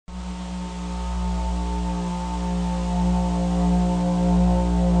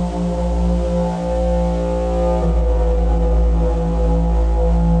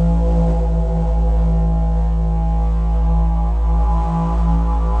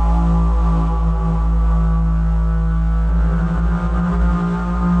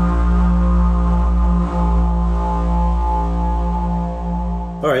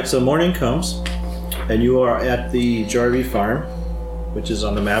right, so morning comes, and you are at the Jarvie farm, which is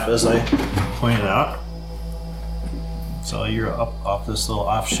on the map as I pointed out. So you're up off this little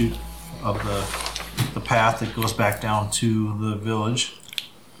offshoot of the path that goes back down to the village.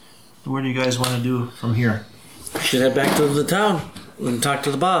 What do you guys want to do from here? Should head back to the town and talk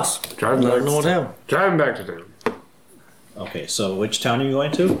to the boss. Driving Let him know what happened. Driving back to town. Okay, so which town are you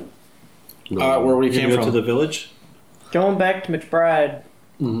going to? Where we You came go from. to the village? Going back to McBride.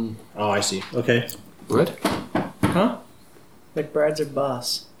 Oh, I see. Okay. What? Huh? McBride's our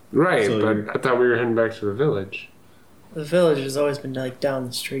boss. Right, So but you're- I thought we were heading back to the village. The village has always been like down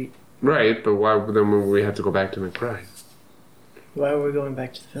the street. Right, but why then would we have to go back to McBride? Why are we going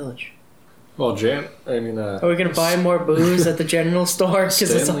back to the village? Well, Are we gonna buy more booze at the general store?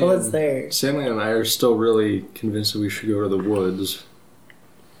 Because that's all that's there. Stanley and I are still really convinced that we should go to the woods.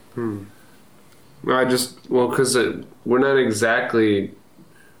 Well, because we're not exactly.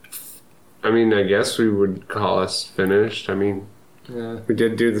 I mean, I guess we would call us finished. I mean, Yeah. we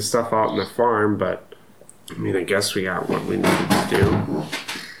did do the stuff out in the farm, but I mean, I guess we got what we needed to do.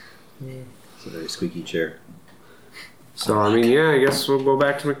 It's a very squeaky chair. So, I mean, yeah, I guess we'll go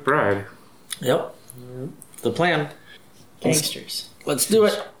back to McBride. Yep. The plan. Gangsters. Let's do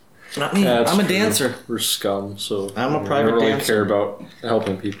it. Not me. That's I'm a true. dancer. We're scum, so I'm a I private don't really dancer. care about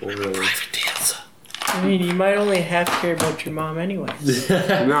helping people, really. Dancer. I mean, you might only have to care about your mom anyway.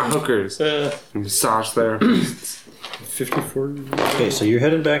 Not hookers. Massage therapists. 54. Okay, so you're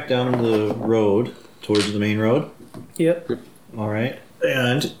heading back down the road towards the main road. Yep. All right.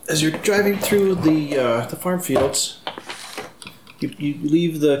 And as you're driving through the farm fields, you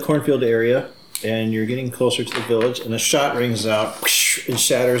leave the cornfield area, and you're getting closer to the village, and a shot rings out and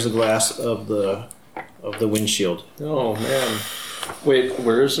shatters the glass of the windshield. Oh, man. Wait,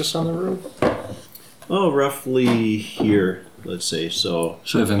 where is this on the road? Oh, roughly here, let's say. So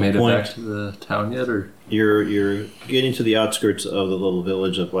Have I made it Point. back to the town yet, or? you're getting to the outskirts of the little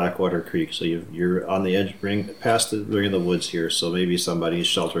village of Blackwater Creek. So you're on the edge, past the ring of the woods here. So maybe somebody's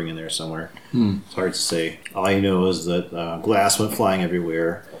sheltering in there somewhere. It's hard to say. All you know is that glass went flying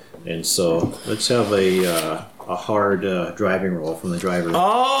everywhere, and so let's have a hard driving roll from the driver.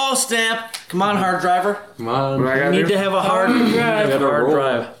 Oh, snap. Come on, hard driver. Come on. What I gotta Need do? to have a hard drive. hard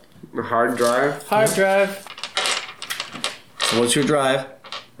drive. A hard drive. Hard drive. So what's your drive?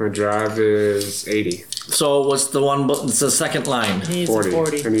 My drive is 80. So what's the one? It's the second line. He's 40. a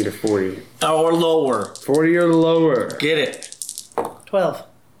 40. I need a 40. Or lower. 40 or lower. Get it. 12.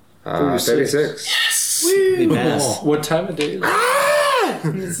 36. We passed. What time of day is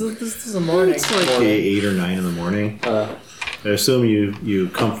it? This is the morning. It's like 8 or 9 in the morning. I assume you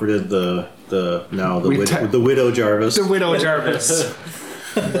comforted the widow Jarvis. The widow Jarvis.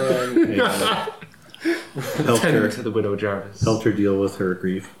 Helped her to the widow Jarvis. helped her deal with her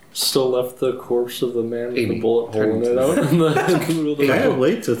grief. Still left the corpse of the man with the Amy. bullet hole in it out in the middle of the Kind of road.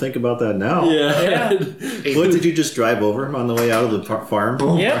 late to think about that now. Yeah. What, did you just drive over him on the way out of the farm?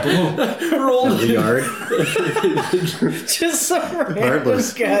 Yep. Out of the yard? Just some random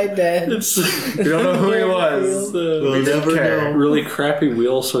Heartless. guy dead. You don't know who he was. We'll never care. know. Really crappy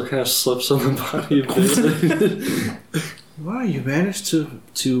wheel, so it kind of slips on the body a bit. Wow, you managed to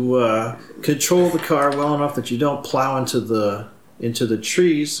control the car well enough that you don't plow into the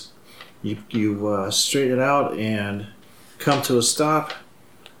trees. You straighten it out and come to a stop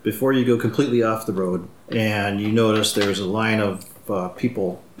before you go completely off the road. And you notice there's a line of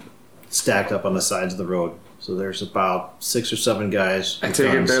people stacked up on the sides of the road. So there's about 6 or 7 guys. I with take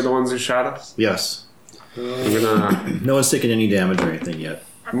it guns. they're the ones who shot us. Yes. I'm No one's taken any damage or anything yet.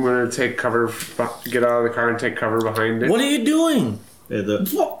 gonna take cover, get out of the car and take cover behind it. What are you doing?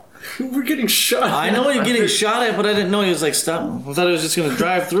 We're getting shot. I know you're getting shot at, but I didn't know he was like stop. I thought he was just gonna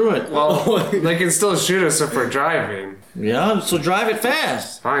drive through it. Well, they can still shoot us if we're driving. Yeah, so drive it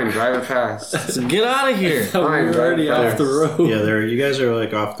fast. Fine, drive it fast. So get out of here. Fine, We're drive already it off fast. the road. Yeah, you guys are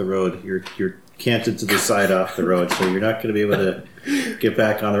like off the road. You're canted to the side off the road, so you're not going to be able to get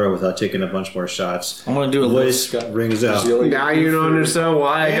back on the road without taking a bunch more shots. I'm gonna do a Voice list. rings out. Now you don't understand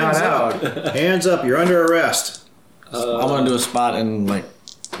why I got Hands out. up! Hands up! You're under arrest. I'm gonna do a spot and like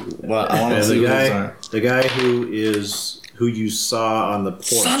what I want to And see. the guy who you saw on the porch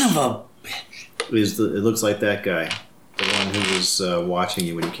Son of a. it looks like that guy, the one who was watching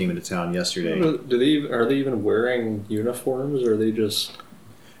you when you came into town yesterday. Are they even wearing uniforms, or are they just?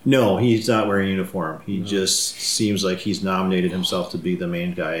 No, he's not wearing a uniform. He just seems like he's nominated himself to be the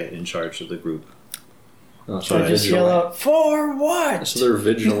main guy in charge of the group. Oh, So they're Just yell vigil- out, for what? so they're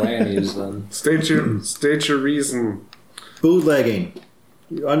vigilantes then. State your reason. Bootlegging.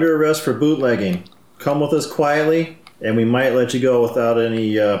 You're under arrest for bootlegging. Come with us quietly, and we might let you go without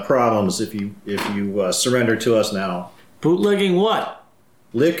any problems if you surrender to us now. Bootlegging what?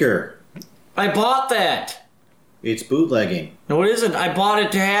 Liquor. I bought that. It's bootlegging. No, it isn't. I bought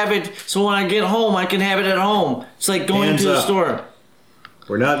it to have it so when I get home, I can have it at home. It's like going Hands to the up. store.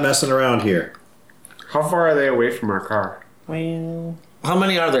 We're not messing around here. How far are they away from our car? Well, How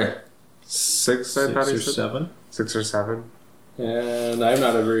many are there? 6, I 6 thought he or said. 7. 6 or 7. And I'm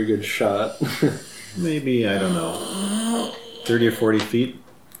not a very good shot. Maybe, I don't know, 30 or 40 feet.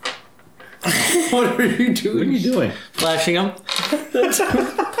 What are you What are doing? you doing? Flashing them?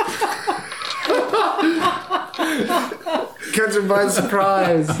 Catch him by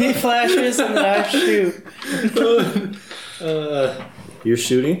surprise. he flashes and then I shoot. You're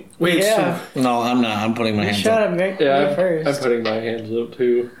shooting? Wait, Yeah. No, I'm not. I'm putting my You hands shot up. him right yeah, first. I'm putting my hands up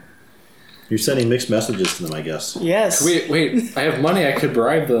too. You're sending mixed messages to them, I guess. Yes. Wait, I have money, I could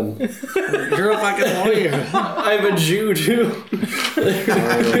bribe them. You're a fucking lawyer. I'm a Jew too.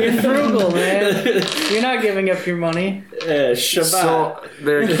 You're frugal, man. You're not giving up your money. Shabbat. So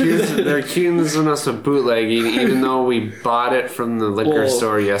they're accusing us of bootlegging, even though we bought it from the liquor Well,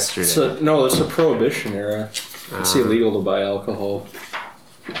 store yesterday. No, it's a prohibition era. It's illegal to buy alcohol.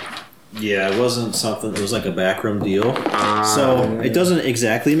 Yeah, it wasn't something. It was like a backroom deal. So it doesn't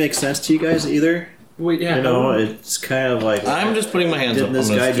exactly make sense to you guys either. Wait, yeah. You know, it's kind of like I'm just putting my hands up. didn't this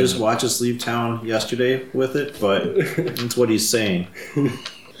I'm guy gonna just shoot watch us leave town yesterday with it? But that's what he's saying.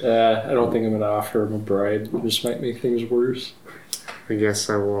 I don't think I'm gonna offer him a bribe. This might make things worse. I guess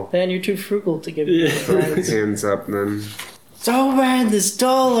I will. Man, you're too frugal to give me bribes. Hands up then. So man, this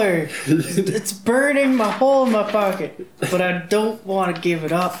dollar, it's burning my hole in my pocket, but I don't want to give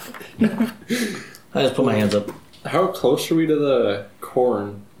it up. I just put my hands up. How close are we to the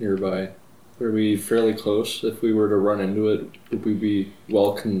corn nearby? Are we fairly close? If we were to run into it, would we be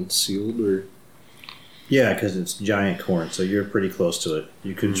well concealed? Or Yeah, because it's giant corn, so you're pretty close to it.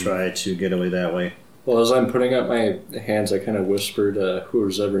 You could try to get away that way. well, as I'm putting up my hands, I kind of whisper to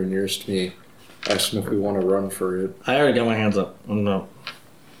whoever's ever nearest me, ask them if we want to run for it. I already got my hands up. I'm not.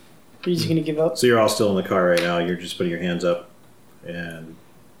 Are you just gonna give up? So you're all still in the car right now. You're just putting your hands up and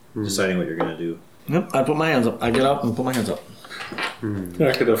deciding what you're going to do. Yep, I put my hands up. I get up and put my hands up.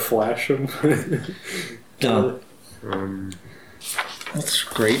 Not gonna flash them. Done. Um, That's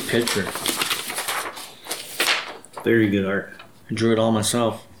a great picture. Very good art. I drew it all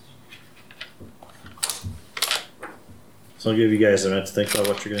myself. So I'll give you guys a minute to think about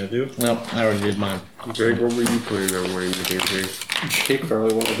what you're going to do. Yep, I already did mine. Greg, what were you planning on wanting to do here? Jake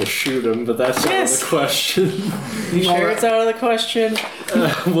probably wanted to shoot him, but that's out of Yes. the question. You sure it's out of the question?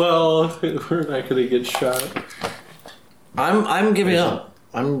 Well, we're not gonna get shot. I'm giving up.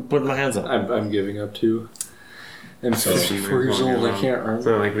 I'm putting my hands up. I'm giving up too. I'm So 54 years old. I can't It's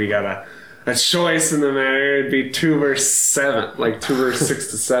remember. not like we got a choice in the matter. It'd be 2 verse 7, like 2 verse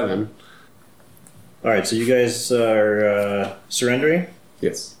 6 to 7. All right, so you guys are surrendering?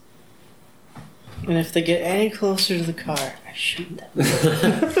 Yes. And if they get any closer to the car, I shoot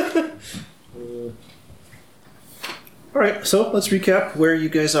them. All right, so let's recap where you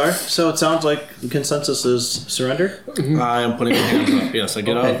guys are. So it sounds like the consensus is surrender. I am putting my hands up. Yes, I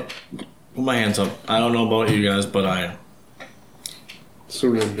get Okay. up. Put my hands up. I don't know about you guys, but I am.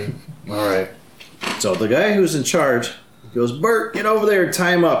 Surrender. All right. So the guy who's in charge goes, Bert, get over there,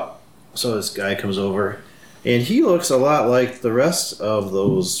 tie him up. So this guy comes over, and he looks a lot like the rest of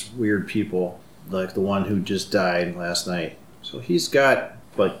those weird people, like the one who just died last night. So he's got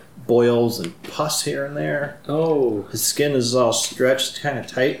like boils and pus here and there. Oh, His skin is all stretched, kind of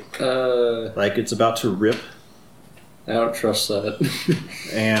tight, like it's about to rip. I don't trust that.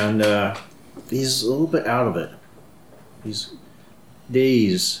 And he's a little bit out of it. He's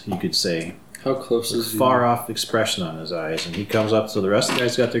dazed, you could say. How close is he? Far off expression on his eyes, and he comes up. So the rest of the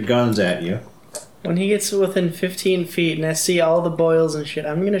guys got their guns at you. When he gets within 15 feet and I see all the boils and shit,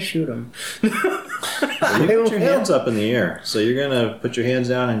 I'm gonna shoot him. You put your hands up in the air, so you're gonna put your hands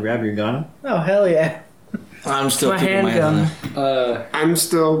down and grab your gun. Oh hell yeah! I'm still My keeping my hands handgun. on there. I'm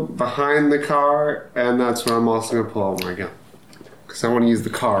still behind the car, and that's where I'm also going to pull out my gun. Because I want to use the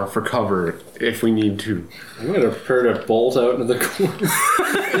car for cover if we need to. I'm gonna prepare to bolt out into the corner.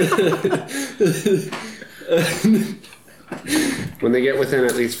 When they get within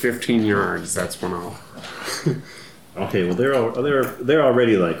at least 15 yards, that's when I'll... Okay, well they're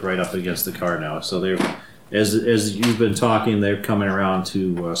already like right up against the car now. So they're as you've been talking, they're coming around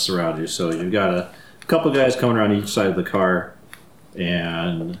to surround you. So you've got a couple guys coming around each side of the car,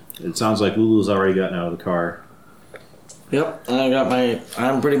 and it sounds like Lulu's already gotten out of the car. Yep, and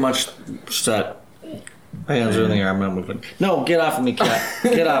I'm pretty much set. My hands are in the air. I'm not moving. No, get off of me, cat.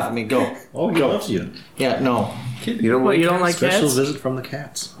 Get off of me. Go. Oh, he loves you. Yeah, no. You don't What, like you don't like Special cats? visit from the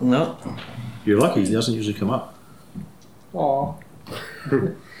cats. No. You're lucky. He doesn't usually come up. Aw.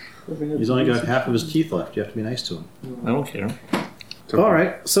 He's only got half of his teeth left. You have to be nice to him. I don't care. All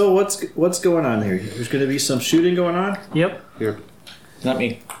right. So what's going on here? There's going to be some shooting going on. Yep. Here. Not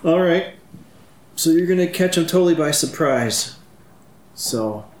me. All right. So you're going to catch him totally by surprise.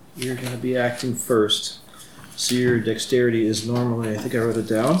 So you're going to be acting first. So your dexterity is normally, I think I wrote it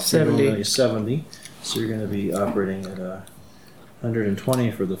down. 70. Normally 70. So you're going to be operating at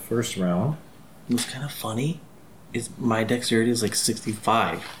 120 for the first round. What's kind of funny is my dexterity is like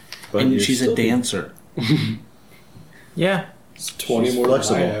 65, But and you're she's a still being dancer. Yeah. 20 more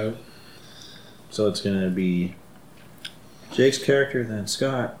flexible. than I have. So it's going to be Jake's character, then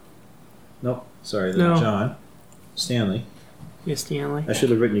Scott. Nope. Sorry, then No. John. Stanley. Yes, Stanley. I should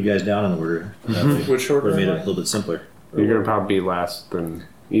have written you guys down in order. That way Which would order have made it am a I? little bit simpler. You're gonna probably be last in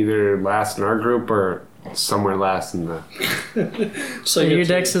either last in our group or somewhere last in the. So your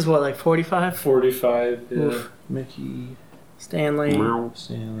dex is what, like 45? 45. Yeah. Oof. Mickey, Stanley,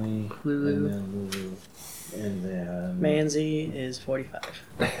 Stanley, Lulu, and then Lulu, and then Manzi is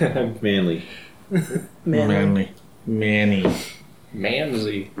 45. Manly. Manly. Manny.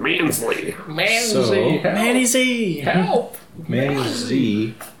 Manzy. Mansley. Manzy. So- help. Manny Z! Help. Manny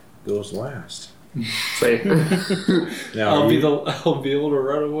Z goes last. Say. Now, I'll be able to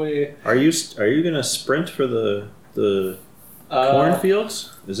run away. are you gonna sprint for the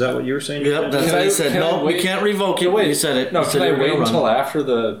cornfields? Is that what you were saying? Yep, that's Can what I- he said. can I No, we wait? can't revoke it. Wait. You said it. No, You can said I you were wait gonna until run. after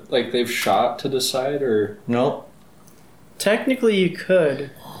they've shot to decide, or Nope. Technically, you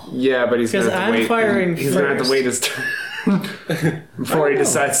could. Yeah, but he's gonna 'Cause have to I'm wait. firing He's gonna have to first. wait his turn before he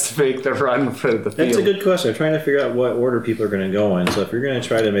decides to make the run for the field. That's a good question. I'm trying to figure out what order people are going to go in. So if you're going to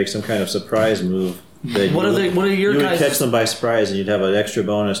try to make some kind of surprise move, then What are your you would guys? catch them by surprise, and you'd have an extra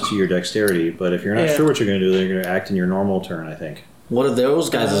bonus to your dexterity. But if you're not Yeah. sure what you're going to do, then you're going to act in your normal turn. I think. What are those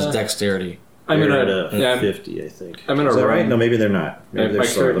guys' dexterity? I'm They're gonna. at a Yeah, 50, I think. I'm gonna Is that right? run. No, maybe they're not. Maybe my they're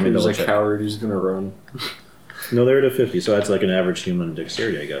slow. Let me character is double a check. coward. He's gonna run. No, they're at a 50, so that's like an average human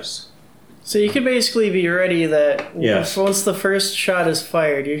dexterity, I guess. So you could basically be ready that Yes. once the first shot is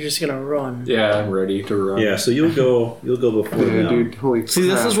fired, you're just gonna run. Yeah, I'm ready to run. Yeah, so you'll go before Yeah, them. dude, holy See,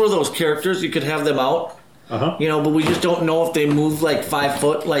 this crap. is where those characters you could have them out, Uh-huh. but we just don't know if they move like 5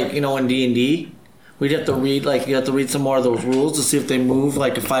 foot, like in D&D. We'd have to read you have to read some more of those rules to see if they move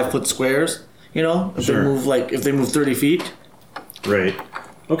like a 5 foot squares. If Sure. if they move 30 feet. Right.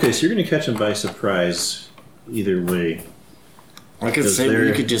 Okay, so you're going to catch them by surprise either way. I could Because say they're-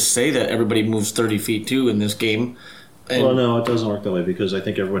 you could just say that everybody moves 30 feet too in this game. And Well, no, it doesn't work that way because I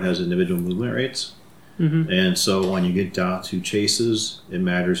think everyone has individual movement rates. Mm-hmm. And so when you get down to chases, it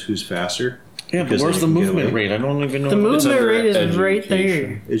matters who's faster. yeah, but because where's the then you can get movement away. rate? I don't even know. The what- movement under rate is right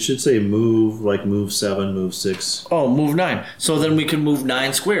education. there. It should say move, like move 7, move 6. Oh, move 9. So then we could move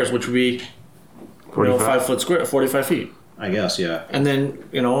 9 squares, which would be 45. 5 foot square, 45 feet. I guess, yeah. And then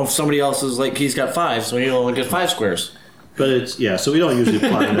if somebody else is like he's got 5, so he'll only get 5 squares. But it's, yeah, so we don't usually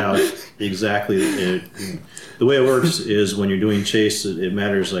plot it out exactly. The way it works is when you're doing chase, it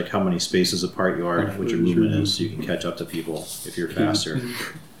matters like how many spaces apart you are, what your movement is, so you can catch up to people if you're faster.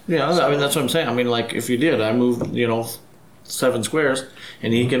 Yeah, I mean that's what I'm saying. I mean, like if you did, I moved 7 squares,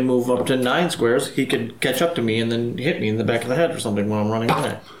 and he can move up to 9 squares. He could catch up to me and then hit me in the back of the head or something when I'm running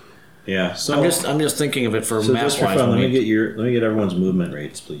away. Yeah, so I'm just thinking of it for so map just for wise. fun, let me get everyone's movement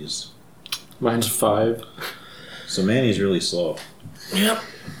rates, please. Mine's 5. So Manny's really slow, Yep,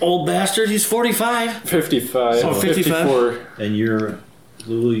 old bastard. He's 45. 55. Oh, 55? 54. and you're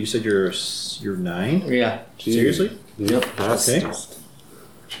Lulu. You said you're 9. Yeah. Seriously? Yep. That's,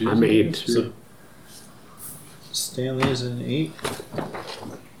 Okay. I'm 8. So Stanley is an 8.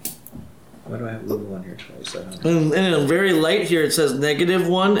 Why do I have Lulu on here twice? I don't know. And very light here it says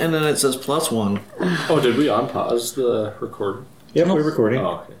 -1, and then it says +1. Oh, did we unpause the recording? Yep, we're recording.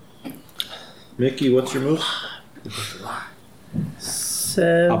 Oh, okay. Mickey, what's your move?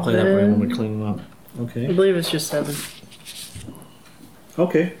 7. I'll play that for you when we clean them up. I Okay. believe it's just 7.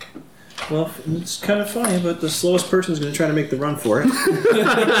 Okay. Well, it's kind of funny, but the slowest person is going to try to make the run for it.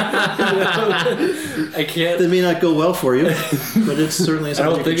 I can't. That may not go well for you, but it's certainly I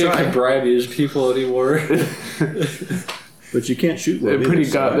something don't think you I can can try. bribe these people anymore. But you can't shoot well. They're pretty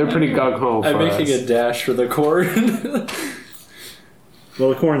either, so- gung ho. I'm making a dash for the corn. Well,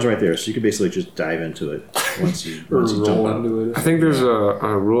 the corn's right there, so you can basically just dive into it once you or jump roll out. into it. I think there's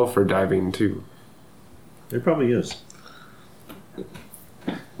a rule for diving too. There probably is.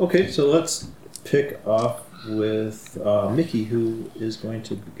 Okay, so let's pick off with Mickey, who is going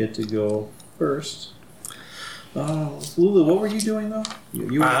to get to go first. Lulu, what were you doing though?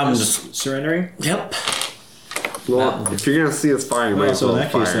 You were I'm just surrendering. Yep. Well, if you're gonna see us fire, you might Well, as so in well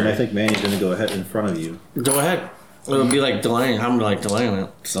that case, then fire. I think Manny's going to go ahead in front of you. Go ahead. It'll be like delaying. I'm like delaying it.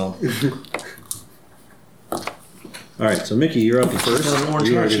 So. All right, so Mickey, you're up first.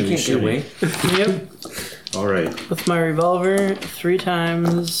 You are gonna be shooting. Yep. All right. With my revolver, 3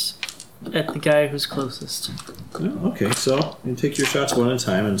 times at the guy who's closest. Oh, okay, so you take your shots one at a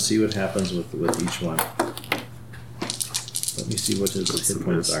time and see what happens with each one. Let me see what his hit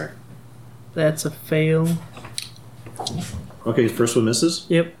points are. That's a fail. Okay, first one misses.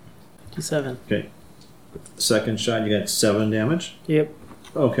 Yep. D7. Okay. Second shot, you got 7 damage. Yep.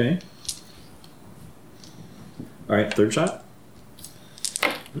 Okay. All right, third shot.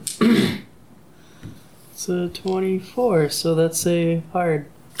 It's a 24, so that's a hard.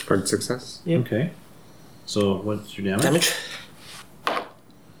 Hard success. Yep. Okay. So what's your damage?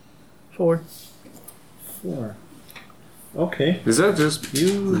 4. 4. Okay. Is that just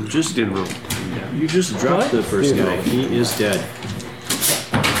You just didn't roll? You just dropped the first guy. He is dead.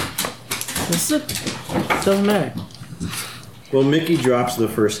 This is it. Doesn't matter. Well, Mickey drops the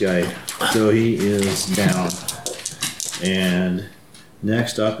first guy, so he is down. And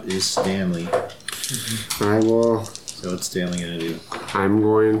next up is Stanley. I will. So what's Stanley gonna do? I'm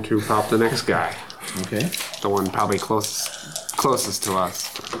going to pop the next guy. Okay. The one probably closest to us.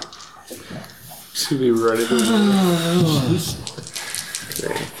 To be ready to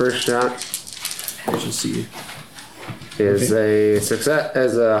Okay, first shot Let's just see. is a success,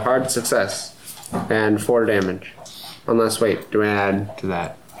 as a hard success, and 4 damage. Unless, wait, do I add to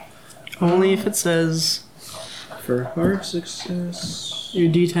that? Only if it says For hard success.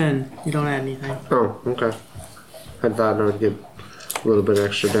 your D10. You don't add anything. Oh, okay. I thought I would get a little bit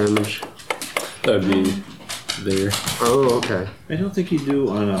extra damage. That'd be there. Oh, okay. I don't think you do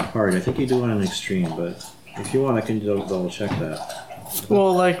on a hard. I think you do on an extreme, but if you want, I can double check that.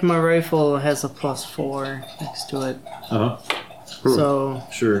 Well, like my rifle has a +4 next to it. Uh huh. So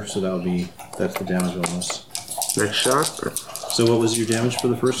Sure. So that's the damage bonus. Next shot. So what was your damage for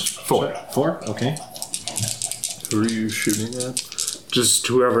the first 4. shot? 4? Okay. Who are you shooting at? Just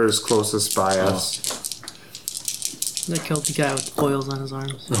whoever is closest by us. I killed the guy with the boils on his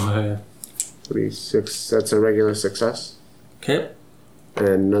arms. Oh, yeah. 36. That's a regular success. Okay. And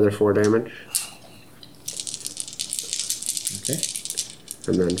another 4 damage. Okay.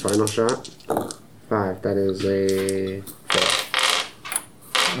 And then final shot. 5. That is a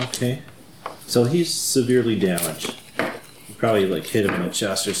 4. Okay. So he's severely damaged. You probably like hit him in the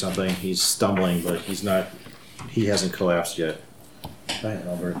chest or something. He's stumbling, but he's not. He hasn't collapsed yet. Hi,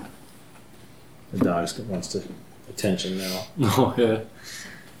 Albert. The dog wants attention now. Oh, yeah.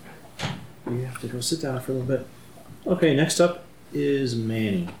 You have to go sit down for a little bit. Okay, next up is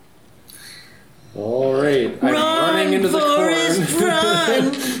Manny. All right. I'm running into the corn.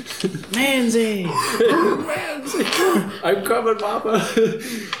 Run! Manzi! I'm coming, Papa.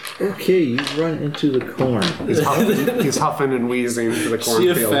 Okay, you run into the corn. He's huffing and wheezing to the See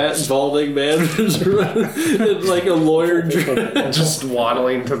a cornfield. fat, balding man just running in like a lawyer dress. Just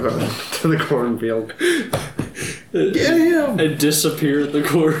waddling to the cornfield. Get him! And disappear in the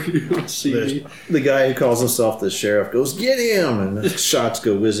corn. You don't see me. The guy who calls himself the sheriff goes, "Get him!" And the shots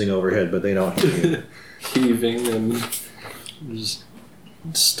go whizzing overhead, but they don't hit you. Heaving and just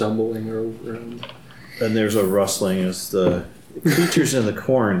stumbling around. And there's a rustling as the creatures in the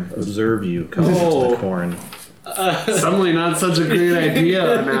corn observe you coming into Oh. the corn. Suddenly not such a great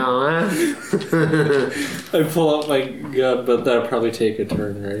idea now, huh? I pull out my gun, but that'll probably take a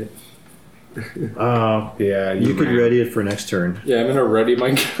turn, right? Yeah, You could ran. ready it for next turn. Yeah, I'm gonna ready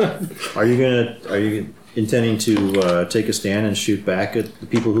my gun. Are you intending to take a stand and shoot back at the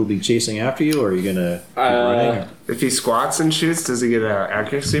people who'll be chasing after you, or are you gonna keep running? If he squats and shoots, does he get an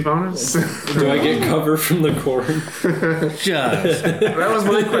accuracy bonus? Do I get cover from the corn? Just. That was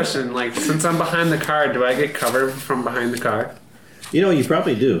my question. Like, since I'm behind the car, do I get cover from behind the car? You know, you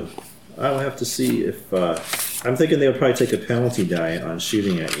probably do. I'll have to see if. I'm thinking they would probably take a penalty die on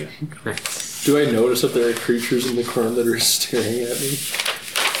shooting at you. Do I notice that there are creatures in the corn that are staring at me?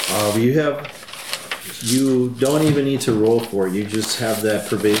 You don't even need to roll for it. You just have that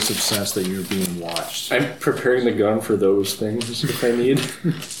pervasive sense that you're being watched. I'm preparing the gun for those things if I need.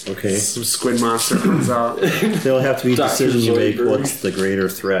 Okay, Some squid monster comes out. there'll have to be a Dr. decision you make. Zoidberg. What's the greater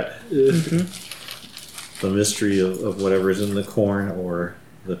threat? The mystery of whatever is in the corn, or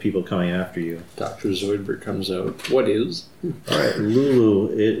the people coming after you. Dr. Zoidberg comes out. What is? All right,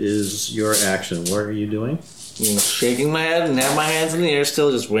 Lulu, it is your action. What are you doing? I'm shaking my head and have my hands in the air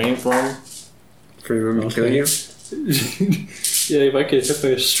still, just waiting for him. For them to kill you? Yeah, you might get hit by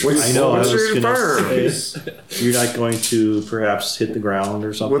a string. What's- I know. I What's was your gonna firearm? say, you're not going to perhaps hit the ground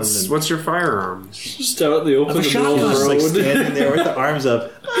or something. What's your firearm? Just out in the open, Of a in the middle of just the like road. standing there with the arms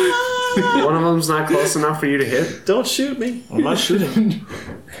up. One of them's not close enough for you to hit. Don't shoot me! I'm not shooting.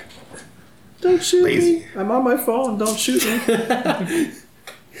 Don't shoot Lazy. me! I'm on my phone. Don't shoot me.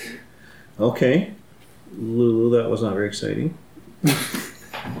 Okay, Lulu, that was not very exciting.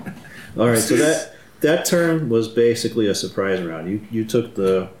 All right, so that turn was basically a surprise round. You took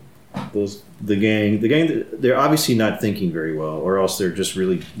the gang. They're obviously not thinking very well, or else they're just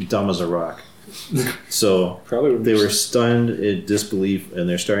really dumb as a rock. So Probably they were stunned in disbelief, and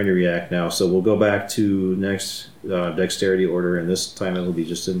they're starting to react now. So we'll go back to next dexterity order, and this time it'll be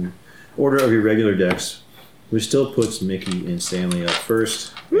just in order of your regular dex, which still puts Mickey and Stanley up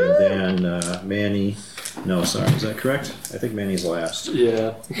first, and then Manny. No, sorry, is that correct? I think Manny's last.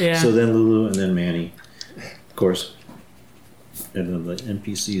 Yeah. Yeah. So then Lulu, and then Manny, of course. And then the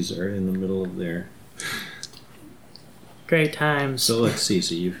NPCs are in the middle of there. Great times. So let's see.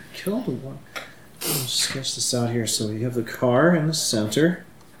 So you've killed one. Let's sketch this out here. So you have the car in the center.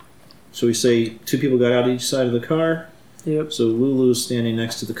 So we say 2 people got out each side of the car. Yep. So Lulu's standing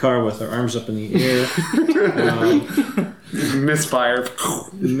next to the car with her arms up in the air. Misfire.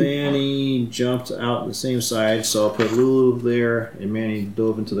 Manny jumped out the same side, so I'll put Lulu there, and Manny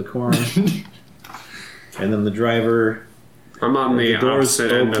dove into the corn. And then the driver, I'm on the door's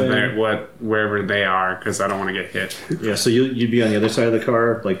opposite end of open. wherever they are because I don't want to get hit. yeah. So you'd be on the other side of the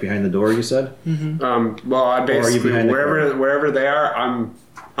car, like behind the door. You said. Well, I you basically behind the wherever they are, I'm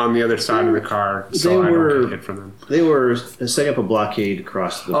on the other side of the car, so They I don't were- get hit from them. They were setting up a blockade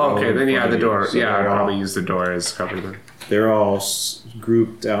across the. Oh, road okay, in then yeah, front the of you. door. So Yeah, I'd they're all- probably use the door as cover then. They're all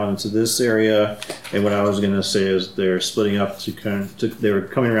grouped down into this area, and what I was going to say is they're splitting up they were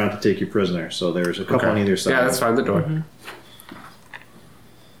coming around to take you prisoner. So there's a couple on either side. Yeah, that's fine. The door.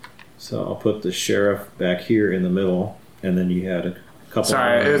 So I'll put the sheriff back here in the middle, and then you had a couple.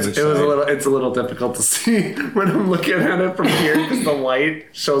 Sorry, on it each was side. a little. It's a little difficult to see when I'm looking at it from here because the light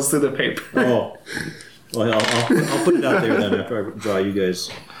shows through the paper. Oh, well, I'll put it out there then after I draw you guys,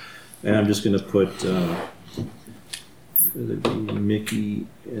 and I'm just going to put Mickey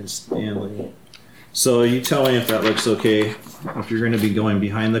and Stanley. So you tell me if that looks okay. If you're going to be going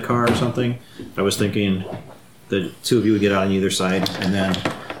behind the car or something, I was thinking that 2 of you would get out on either side, and then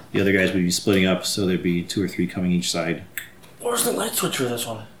the other guys would be splitting up, so there'd be 2 or 3 coming each side. Where's the light switch for this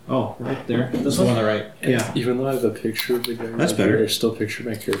one? Oh, right there. This one on the right. Yeah. Even though I have a picture of the guy, That's right better. here, I still picture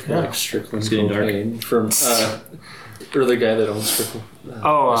my character Yeah. like Strickland It's getting dark. Propane from, or the guy that owns Strickland.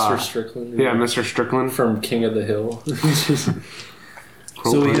 Mr. Strickland. Yeah, Mr. Strickland. From King of the Hill.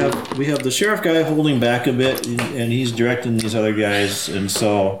 So we have the sheriff guy holding back a bit, and he's directing these other guys, and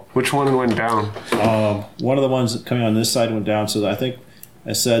so Which one went down? one of the ones coming on this side went down. So I think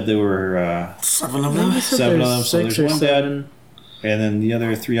I said there were 7 of them. 7 of them. So 6 there's or one dead, 7. and then the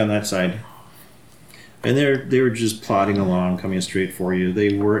other 3 on that side. And they were just plodding along, coming straight for you. They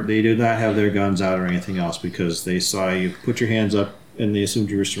did not have their guns out or anything else because they saw you put your hands up, and they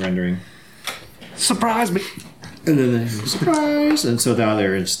assumed you were surrendering. Surprise me! And then they surprise, and so now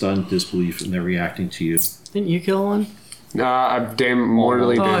they're in stunned disbelief, and they're reacting to you. Didn't you kill one? I'm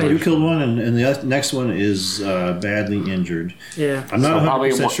mortally Oh, damaged. You killed one, and the next one is badly injured. Yeah. I'm not So probably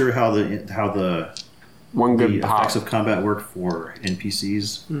 100% one- sure how the One the good pop. effects of combat work for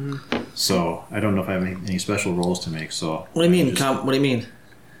NPCs. So I don't know if I have any special rolls to make. So What do you mean? What do you mean?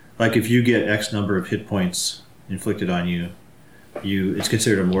 like if you get X number of hit points inflicted on you, it's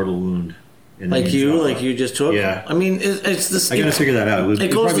considered a mortal wound. And then Like you drop like one. you just took? Yeah. I mean, it's the I gotta figure that out.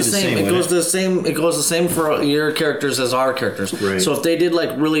 It goes the same. It goes the same. It goes the same for your characters as our characters. Right. So if they did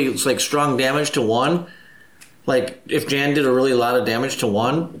like really like strong damage to one, like if Jan did a really lot of damage to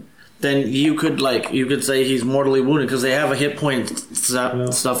one, then you could say he's mortally wounded because they have a hit point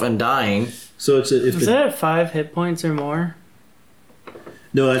stuff and dying. So it's if Is that at 5 hit points or more?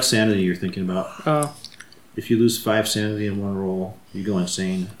 no, that's sanity you're thinking about. Oh. If you lose 5 sanity in one roll, you go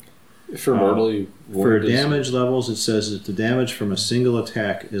insane. For mortally For wounded, damage levels, it says that the damage from a single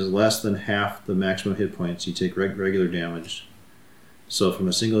attack is less than half the maximum hit points. You take regular damage. So from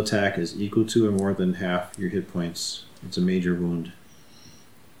a single attack is equal to or more than half your hit points. It's a major wound.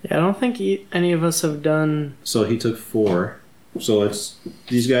 Yeah, I don't think any of us have done. So he took 4. So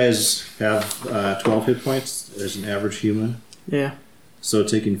these guys have 12 hit points as an average human. Yeah. So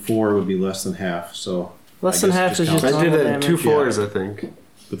taking 4 would be less than half. So Less I than guess half just is count. just I did normal it damage. 2 4s, I think.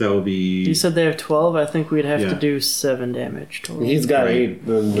 but that would be You said they have 12. I think we'd have Yeah. to do 7 damage total. He's got Right. 8.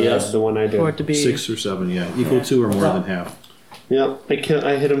 The one I did. For it to be 6 or 7. Yeah, equal to or more than half. Yeah, I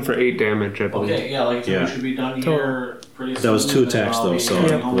hit him for 8 damage. I believe. Okay, yeah, like Yeah. we should be done Total. here That was 2 attacks though, so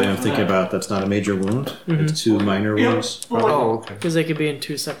the way I'm thinking about it, that's not a major wound. It's 2 minor wounds. Oh, okay. Because they could be in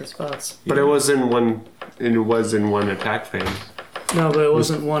 2 separate spots. But it was in one. It was in one attack phase. No, but it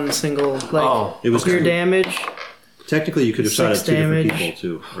wasn't one single, like, Oh, It was pure damage, technically you could have shot at 6 2 different damage. people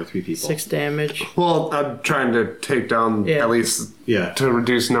too, or 3 people. 6 damage. well, I'm trying to take down Yeah. at least Yeah. to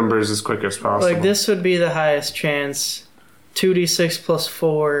reduce numbers as quick as possible. Like, this would be the highest chance. 2d6 plus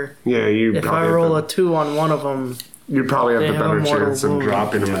 4. Yeah, you. If I roll a 2 on one of them, you probably have they the have a better mortal chance of wound.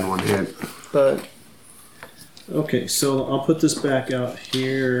 dropping them in one hit. but Okay, so I'll put this back out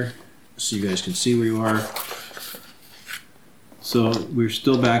here so you guys can see where you are. So we're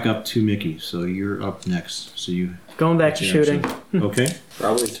still back up to Mickey, so you're up next. So you going back to Yeah, shooting. okay?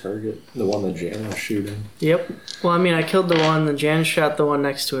 Probably target the one that Jan was shooting. Yep. Well, I mean, I killed the one, then Jan shot the one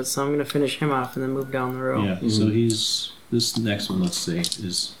next to it, so I'm going to finish him off and then move down the road. Yeah. So he's this next one. Let's say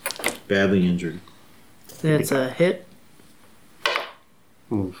is badly injured. It's a hit.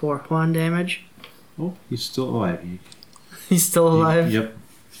 Hmm. 4 1 damage. Oh, he's still alive. He's still alive. Yep.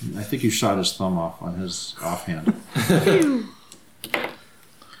 I think you shot his thumb off on his offhand.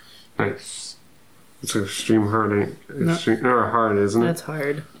 Nice. It's extreme hard, No. extreme, or hard, isn't it? That's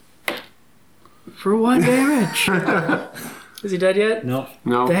hard. For 1 damage. Is he dead yet? No.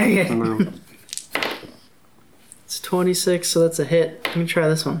 No. Dang it. No. It's 26, so that's a hit. Let me try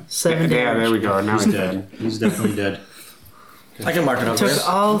this one. 7 damage. Yeah, there we go. Now He's he's dead. He's definitely dead. I can mark it up. Took Chris.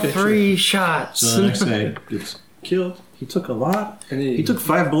 all Okay, 3 shots. So the next guy gets killed. He took a lot. And He took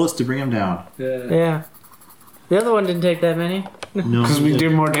 5 bullets to bring him down. yeah. Yeah. The other one didn't take that many. No. because we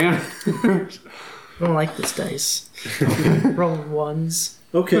did more damage. I don't like this dice. Roll 1s.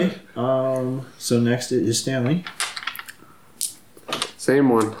 Okay. So next is Stanley. Same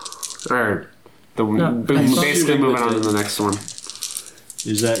one. Alright. No, Basically moving on to the next one.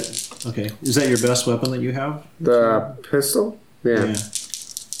 Is that okay? Is that your best weapon that you have? The pistol? Yeah.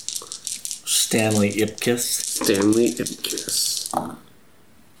 Stanley Ipkiss. Stanley Ipkiss.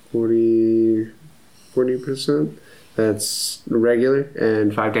 40%. That's regular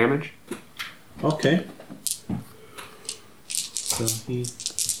and 5 damage. Okay. So he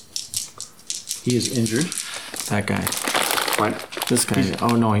is injured. That guy. What? This guy.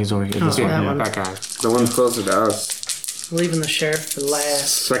 Oh no, he's over here. This Oh, one. that Yeah, one. that guy. The one closer to us. Leaving the sheriff for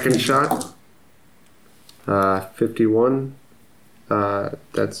last. Second shot. 51.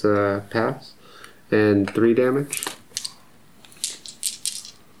 That's a pass. And 3 damage.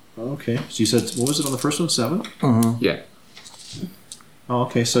 Okay. So you said what was it on the first one? 7. Yeah. Oh,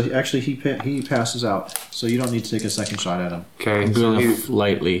 okay. So he passes out. So you don't need to take a second shot at him. Okay. I'm So doing he, a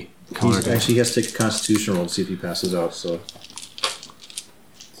lightly counter. He has to take a Constitution roll to see if he passes out. So.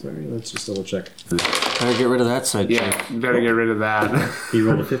 Sorry, let's just double check. Gotta get rid of that side. yeah, check. you better get rid of that. He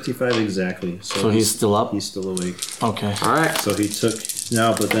rolled a 55 exactly. So he's still up. He's still awake. Okay. Alright. So he took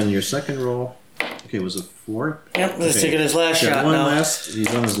now, but then your second roll. Okay, was a 4. Yep. He's Okay. taking his last Got shot one now. last.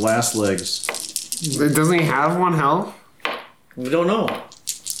 He's on his last legs. Doesn't he have 1 health? We don't know.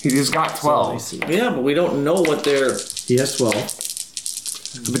 He just got 12. Yeah, but we don't know what they're. He has 12.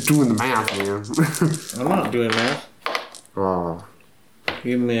 I've been doing the math, man. I'm not doing math. Oh,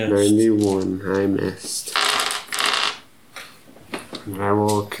 You missed. 91. I missed. I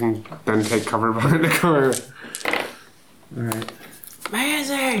will then take cover behind the car. All right.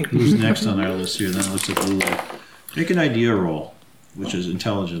 Amazing! Who's next on our list here? Then it looks like Lulu. Make an idea roll, which is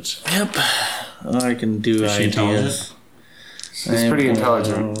intelligence. Yep. I can do Is she ideas. She's pretty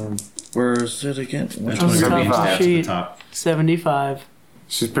intelligent. Where is it again? That's On one the of her top main of the stats at the sheet. top. 75.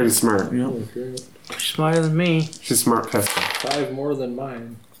 She's pretty smart. Yep. Smarter than me. She's smart pistol. 5 more than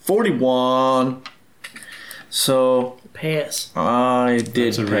mine. 41. So Pass. I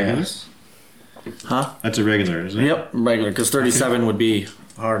did That's a regular? pass. Huh? That's a regular, isn't it? Yep, regular. Because 37 would be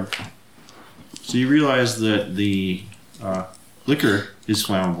hard. So you realize that the liquor is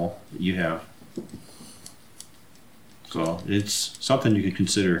flammable that you have. So it's something you could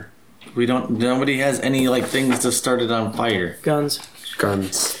consider. We don't. Nobody has any like things to start it on fire. Guns.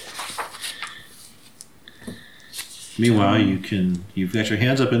 Guns. Meanwhile, you've got your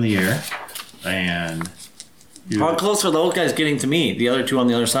hands up in the air, and How close are those guys getting to me? The other two on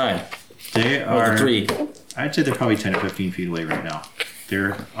the other side. they Or are. the 3. I'd say they're probably 10 or 15 feet away right now.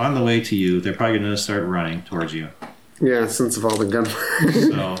 They're on the way to you. They're probably going to start running towards you. Yeah, since of all the gunfire.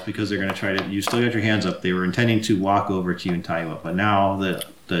 So because they're going to try to, you still got your hands up. They were intending to walk over to you and tie you up, but now that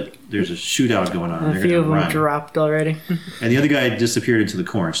there's a shootout going on, A they're few going of to them run. dropped already. And the other guy disappeared into the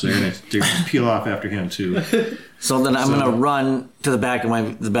corn, so they're gonna peel off after him too. So then I'm gonna run to the back of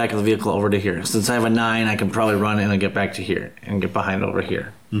the vehicle over to here. Since I have a 9, I can probably run and get back to here and get behind over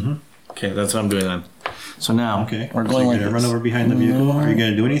here. Mm-hmm. Okay, that's what I'm doing then. So now Okay. we're So going you're like gonna run over behind the vehicle. Are you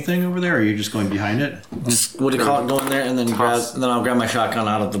gonna do anything over there, or are you just going behind it? Just, what do you call it? Go in there and then I'll grab my shotgun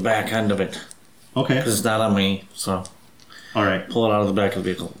out of the back end of it Okay. because it's not on me. So All right. pull it out of the back of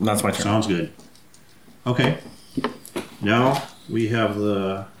the vehicle. That's my turn. Sounds good. Okay. Now we have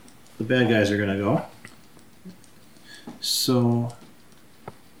the bad guys are gonna go. So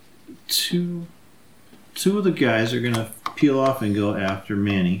two of the guys are gonna peel off and go after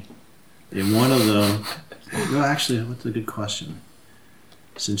Manny, and one of them. Well, actually, that's a good question.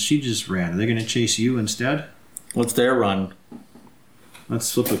 Since she just ran, are they gonna chase you instead? What's their run?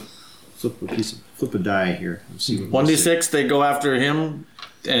 Let's flip a die here. Let's see. 1d6. They go after him,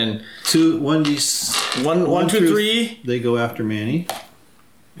 and 1d. one, two, through 3. They go after Manny.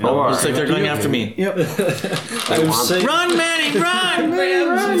 Looks like they're going after me. Yep. Run, Manny, run!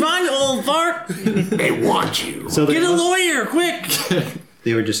 Run, old fart! They want you. So Get a lawyer, quick!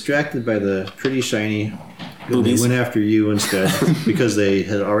 they were distracted by the pretty shiny. Boobies. They went after you instead because they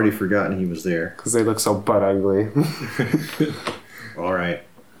had already forgotten he was there. Because they look so butt ugly. All right.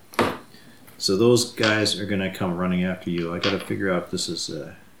 So those guys are gonna come running after you. I gotta figure out if this is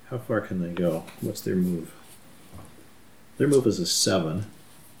how far can they go? What's their move? Their move is a 7.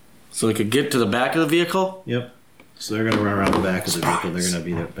 So they could get to the back of the vehicle? Yep. So they're gonna run around the back of the vehicle. They're gonna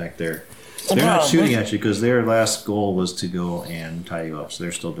be back there. They're not shooting at you because their last goal was to go and tie you up. So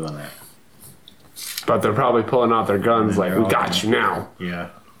they're still doing that. But they're probably pulling out their guns like, we got you now. Yeah.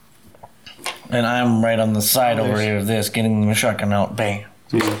 And I'm right on the side over here of this, getting the shotgun out. Bang.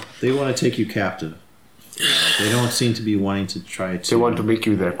 They want to take you captive. They don't seem to be wanting to try to. They want to make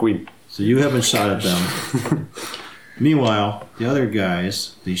you their queen. So you haven't shot at them. Meanwhile, the other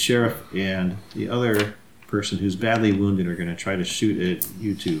guys, the sheriff and the other person who's badly wounded, are going to try to shoot at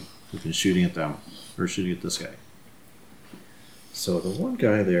you two who've been shooting at them, or shooting at this guy. So the one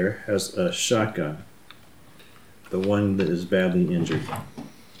guy there has a shotgun. The one that is badly injured.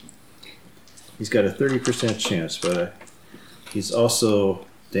 He's got a 30% chance, but he's also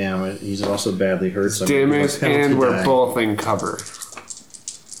damaged. He's also badly hurt. So Damaged, and we're both in cover.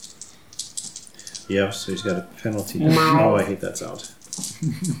 Yeah, so he's got a penalty. Oh, I hate that sound.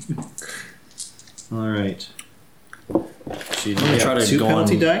 All right. She gonna try to two go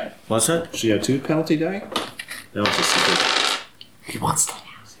penalty on- die. What's that? She had 2 penalty die. That was a secret. He wants to.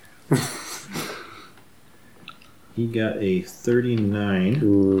 He got a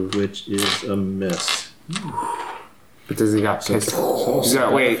 39, which is a miss. But does he got pistol? He's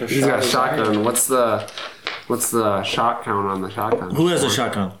got he's got a shotgun. What's the shot count on the shotgun? Who has a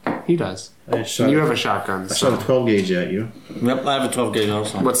shotgun? He does. I shot, You have a shotgun. I So shot a 12 gauge at you. Yep, I have a 12 gauge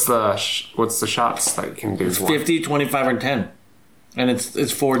also. what's the shots that you can do? 50, 25, and 10. And it's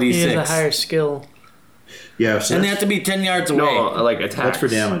 4d6. He has a higher skill. Yeah, so And they that's, have to be 10 yards away. No, like attacks. that's for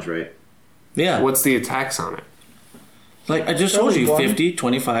damage, right? Yeah. What's the attacks on it? Like I just told Only you, one. 50,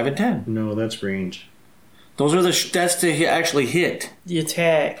 25, and 10. No, that's range. Those are that's to actually hit. The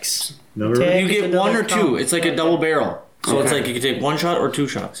attacks. No, Attack. You It's get 1 or another 2. count. It's like a double barrel. So it's Okay. like you can take 1 shot or 2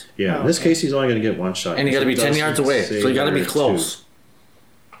 shots. yeah. Oh, In this okay. case, he's only going to get 1 shot. And you got to be It 10 doesn't yards away. say So you got to be there are close.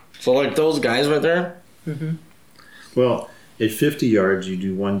 So like those guys right there. 2. Well, at 50 yards, you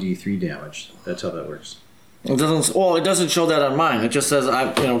do 1d3 damage. That's how that works. It doesn't. Well, it doesn't show that on mine. It just says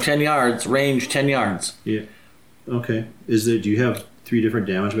 10 yards, range 10 yards. Yeah. Okay. Do you have 3 different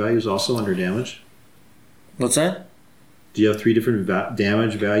damage values also under damage? What's that? Do you have 3 different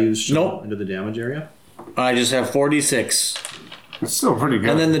damage values shown Nope. under the damage area? I just have 4d6, It's still pretty good.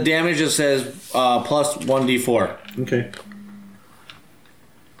 and then the damage just says plus 1d4. Okay.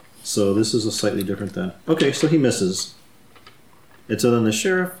 So this is a slightly different then. Okay, so he misses. And so then the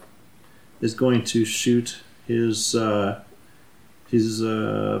sheriff is going to shoot his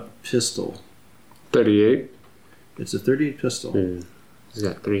pistol. 38. It's a 38 pistol. He's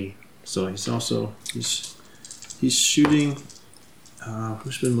got 3. So he's also he's shooting.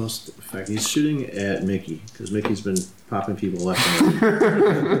 Who's been most effective? He's shooting at Mickey because Mickey's been popping people left and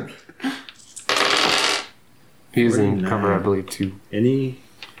right. He's in 49. cover, I believe, too. And he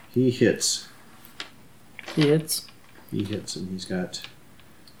hits. He hits. He hits, and he's got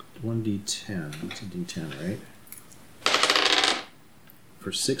 1d10. That's a d10, right?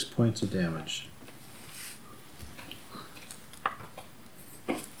 For 6 points of damage.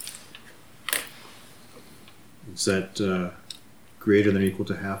 Is that greater than or equal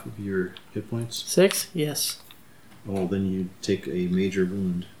to half of your hit points? 6? Yes. Well, then you take a major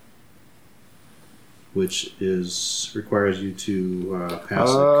wound, which requires you to pass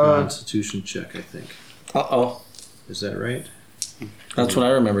a Constitution check. I think. Uh-oh. Is that right? That's what I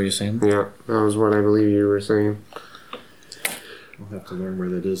remember you saying. Yeah, that was what I believe you were saying. I'll have to learn where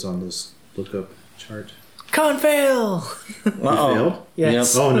that is on this lookup chart. Con fail. You failed?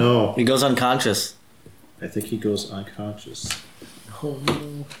 Yes. Oh no. He goes unconscious. I think he goes unconscious.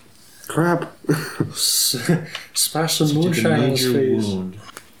 Crap. Splash some Took a moonshine in his major face. wound.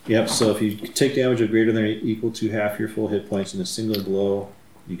 Yep, so if you take damage of greater than or equal to half your full hit points in a single blow,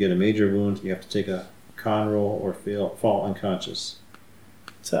 you get a major wound. You have to take a con roll or fall unconscious.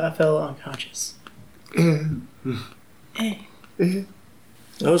 So I fell unconscious. I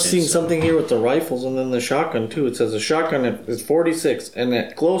was seeing something here with the rifles and then the shotgun too. It says the shotgun is 46 and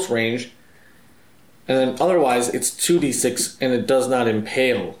at close range, and then otherwise it's 2d6 and it does not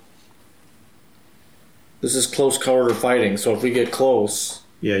impale. This is close quarter fighting, so if we get close,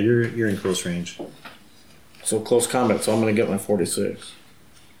 Yeah, you're in close range. so close combat. So I'm gonna get my 46.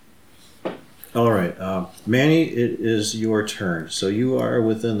 All right, Manny, it is your turn. So you are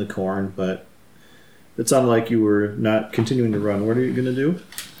within the corn, but it sounded like you were not continuing to run. What are you going to do?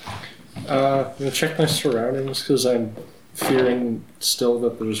 I'm gonna check my surroundings because I'm fearing still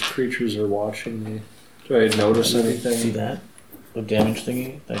that those creatures are watching me. Do I notice anything? See that? The damage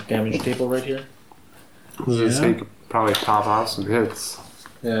thingy? That damage table right here? So you could probably pop off some hits.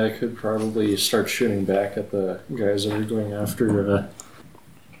 Yeah, I could probably start shooting back at the guys that are going after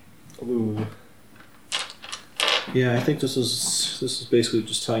Lulu. Yeah, I think this is basically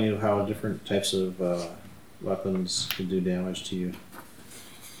just telling you how different types of weapons can do damage to you.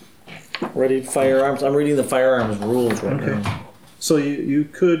 Ready firearms. I'm reading the firearms rules right now. So you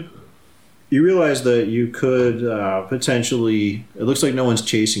realize that you could potentially. It looks like no one's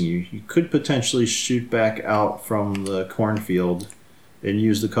chasing you. You could potentially shoot back out from the cornfield and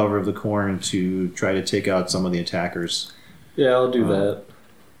use the cover of the corn to try to take out some of the attackers. Yeah, I'll do that.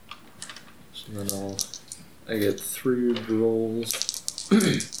 So then I get 3 rolls.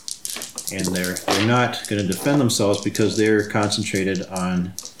 And they're not going to defend themselves because they're concentrated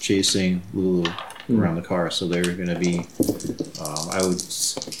on chasing Lulu around the car. So they're going to be.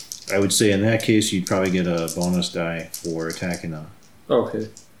 I would say in that case you'd probably get a bonus die for attacking them. Okay.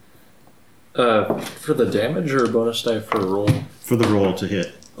 For the damage or a bonus die for a roll? For the roll to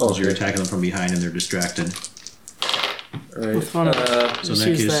hit, because Okay. you're attacking them from behind and they're distracted. Alright. With one of So in Just that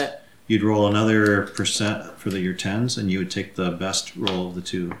use case, that. you'd roll another percent for your tens, and you would take the best roll of the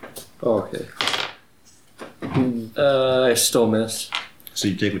two. Okay. I still miss. So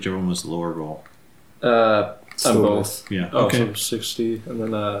you take whichever one was the lower roll. On Still both. Yeah. Oh, Okay. so 60, and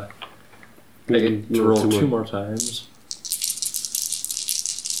then I get to roll 2 more times.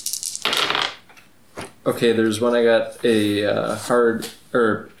 Okay, there's one I got a hard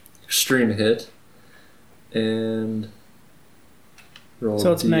or extreme hit, and roll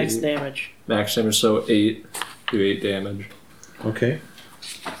So it's max D8. damage. Max damage, so 8. Do 8 damage. Okay.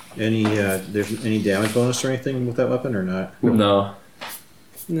 There's any damage bonus or anything with that weapon or not? No.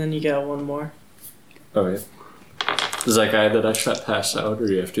 And then you got one more. Okay. Does that guy that I shot pass out, or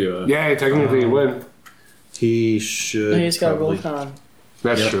do you have to? Yeah, technically you would. He should. No, you just got to roll probably- con.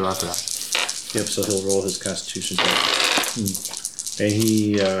 That's Yep. true, I forgot. Yep. So he'll roll his Constitution check, and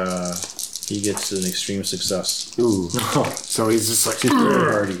he gets an extreme success. Ooh. So he's just like, He's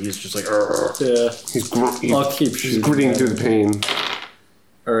very hardy. He's just like, "Argh." Yeah. I'll keep he's shooting. gritting through the pain.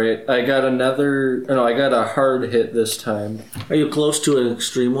 Alright, I got I got a hard hit this time. Are you close to an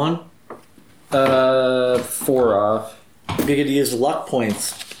extreme one? 4 off. You could use luck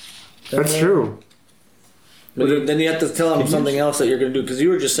points. That's true. But then you have to tell him something else that you're going to do, because you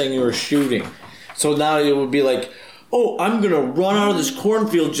were just saying you were shooting. So now it would be like, oh, I'm going to run out of this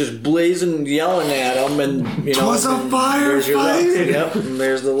cornfield just blazing, yelling at him, and, you know. Was a and there's your luck. firefight! Yep, and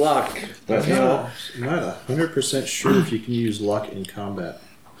there's the luck. But, you know, I'm not 100% sure if you can use luck in combat.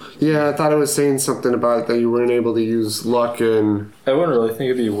 Yeah, I thought it was saying something about that you weren't able to use luck in. I wouldn't really think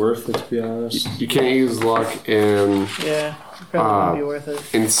it'd be worth it, to be honest. You can't use luck in Yeah, probably wouldn't be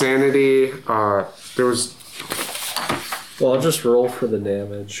worth it. insanity. There was Well, I'll just roll for the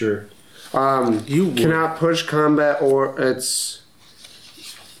damage. Sure. you would. cannot push combat or it's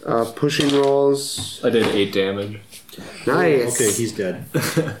pushing rolls. I did 8 damage. Nice. Okay, he's dead.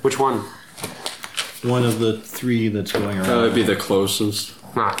 Which one? One of the 3 that's going around. That would be the closest.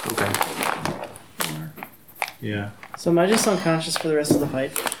 Ah, okay. Yeah. So am I just unconscious for the rest of the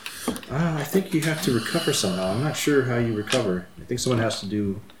fight? I think you have to recover somehow. I'm not sure how you recover. I think someone has to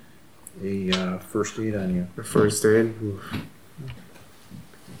do a first aid on you. The first aid. Oof.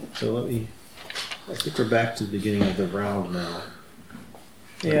 So I think we're back to the beginning of the round now.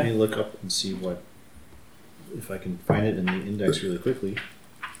 Let me Yeah. look up and see if I can find it in the index really quickly.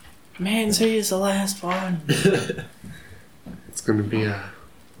 Man, so he's the last one. It's gonna be a.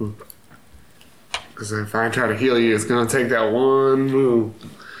 Because if I try to heal you, it's gonna take that one move.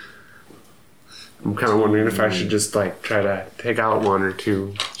 I'm kind of wondering if I should just like try to take out one or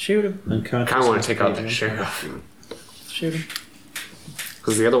two. Shoot him. I kind of want to take out the sheriff Shoot him.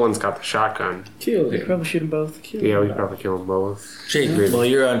 because the other one's got the shotgun. Kill We him. probably shoot them both. Yeah, we could probably kill them both. Jake, while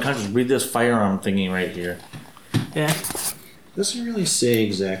you're unconscious, read this firearm thingy right here. Yeah. Doesn't really say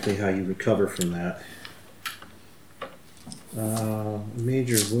exactly how you recover from that.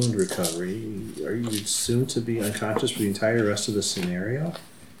 Major wound recovery. Are you assumed to be unconscious for the entire rest of the scenario?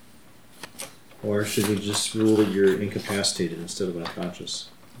 Or should we just rule that you're incapacitated instead of unconscious?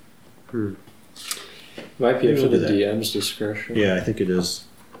 Might be up to We'll do the that. DM's discretion. Yeah, I think it is.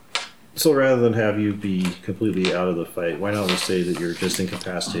 So rather than have you be completely out of the fight, why not just say that you're just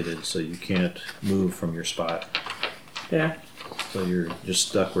incapacitated so you can't move from your spot? Yeah. So you're just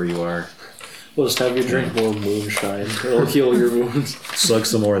stuck where you are. We'll just have you drink more moonshine. It'll heal your wounds. Slug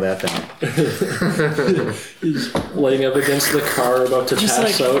some more of that down. He's laying up against the car, about to Just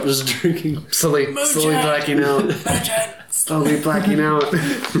pass like- out, just drinking. Slowly blacking out. Slowly blacking out.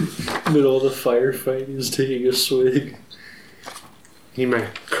 Middle of the firefight, he's taking a swig. Need my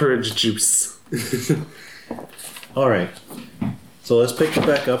courage juice. All right. So let's pick it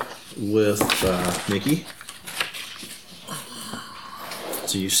back up with Mickey.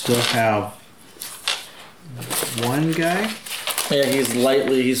 So you still have one guy. Yeah,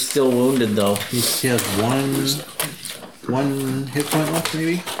 he's still wounded though. He has one hit point left,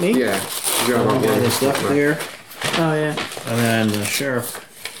 maybe. Me? Yeah. You got One one guy more. that's left there, Oh, yeah. and then the sheriff.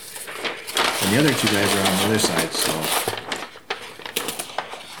 And the other two guys are on the other side. So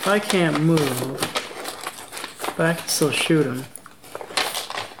If I can't move, but I can still shoot him.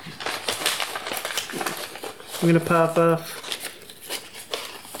 I'm gonna pop off.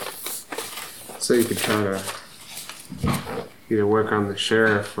 So you could try to either work on the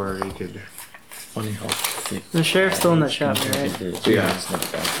sheriff or you could. Funny how thick. The sheriff's still in that shop, right? Yeah.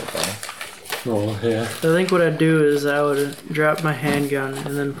 Oh, yeah. I think what I'd do is I would drop my handgun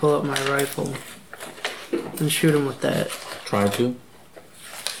and then pull out my rifle and shoot him with that. Try to.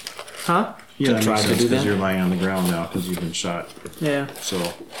 Huh? yeah, that try makes to sense do because that? you're lying on the ground now because you've been shot. Yeah. So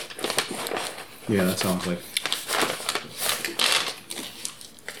yeah, that sounds like.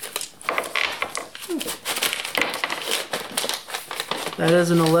 That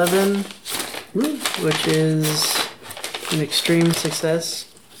is an 11, which is an extreme success.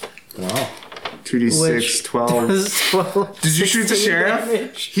 Wow. 2d6, Which 12. does 12. Did you shoot the 16 sheriff?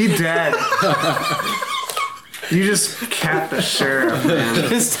 damage. He dead. You just capped the sheriff, man.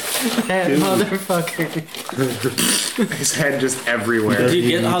 That motherfucker. His head just everywhere. Do you You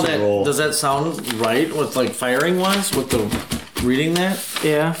get need how to that roll. does that sound right with like firing was with the reading that?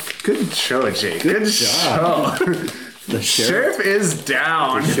 Yeah. Good show, Jake. Good show. The sheriff. Sheriff is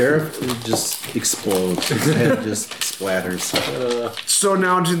down. Sheriff just explodes. His head just splatters. So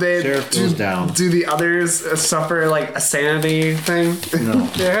now do they Sheriff goes down. do the others suffer like a sanity thing? No,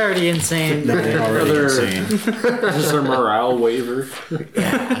 They're already insane. they're already insane. Is there morale waiver?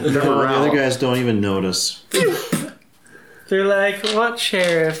 The other guys don't even notice. They're like, what,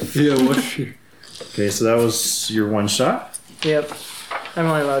 sheriff? Yeah, what's your... Okay, so that was your one shot, Yep. I'm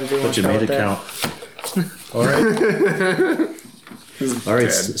only allowed to do one but you shot made with it that. count. All right. All right,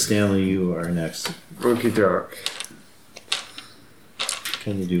 Dead. Stanley, you are next. Okie doke.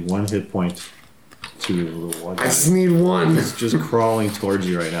 Can you do one hit point to your little one I guy? just need one. He's just crawling towards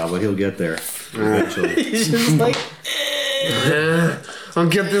you right now, but he'll get there eventually. He's just like, I'll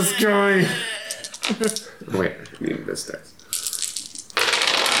get this guy. Wait, I need this dice.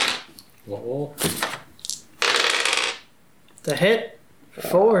 Oh, the hit?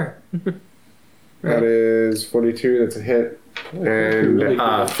 4. That is 42. That's a hit. And really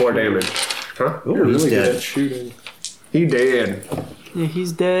good. 4 damage. Huh? Oh, you're he's really good dead. at shooting. He dead. Yeah,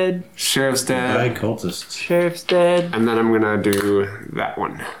 he's dead. Sheriff's Guy dead. cultist. Sheriff's dead. And then I'm gonna do that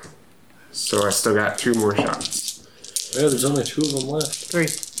one. So I still got 2 more shots. Yeah, there's only 2 of them left. 3.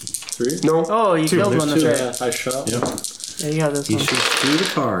 3? No. Oh, you 2. killed There's one, that's 2. right. Yeah, I shot. Yep. Yeah, you got this He one. shoots through the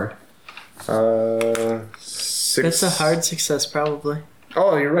car. 6. That's a hard success, probably.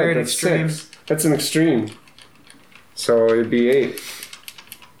 Oh, you're right. Or an That's extreme. 6. That's an extreme. So it'd be 8.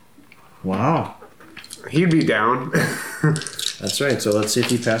 Wow. He'd be down. That's right. So let's see if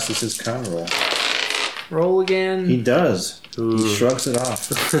he passes his con roll. Roll again. He does. He shrugs it off.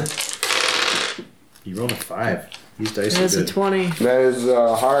 He rolled a 5. These dice are There's a good. 20. That is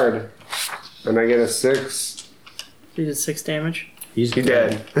hard. And I get a 6. He did 6 damage. He's He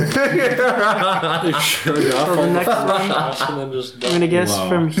dead. They shut off For the on next the one, shots and then just I'm gonna guess Wow.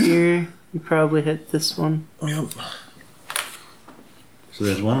 from here, you probably hit this one. Yep. So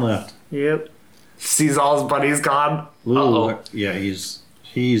there's one left. Yep. Sees all his buddies gone. Ooh, Uh-oh. yeah, he's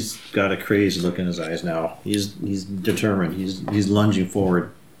He's got a crazy look in his eyes now. He's determined. He's lunging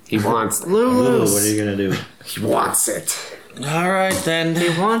forward. He wants. Lulu, what are you gonna do? He wants it. All right then. He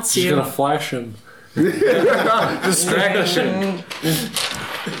wants He's you. gonna flash him. Distraction.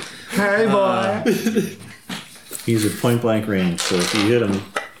 Hey, boy. He's at point blank range, so if you hit him,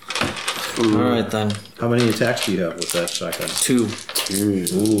 All right then. how many attacks do you have with that shotgun? 2.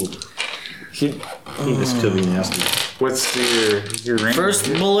 Ooh, this could be nasty. What's your range?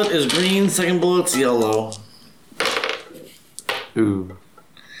 First bullet is green. Second bullet's yellow. Ooh.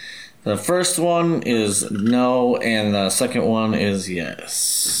 The first one is no, and the second one is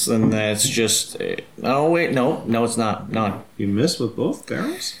yes. And that's just. Oh wait, no, it's not. None. You missed with both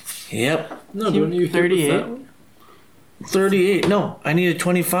barrels? Yep. No, don't you hit with 38. that one? 38. No, I needed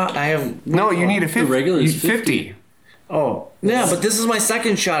 25. I have. No, you need a 50. regular is 50. Oh, yeah, but this is my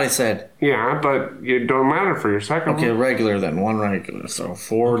second shot. I said. Yeah, but it don't matter for your second Okay, one. regular then. 1 regular. So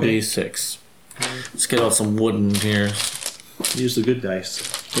 4d6. Let's get out some wood in here. Use the good dice.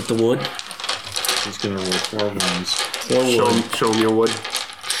 Get the wood. He's gonna roll 4 ones. 4 wood. Show me your wood.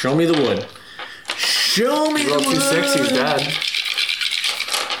 Show me the wood. Show me the Roll wood. 2 6, he's dead.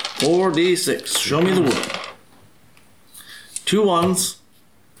 4d6. Show me the wood. 2 1s.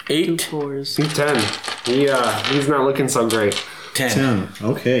 8. 2 4s. He's 10. He's not looking so great. 10. 10.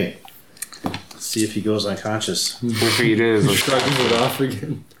 Okay. Let's see if he goes unconscious. If he is, let's try. Shrugging it off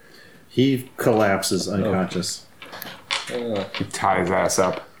again. He collapses unconscious. Tie his ass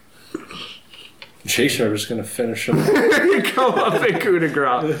up. Chase are just gonna finish him. Go up and coup de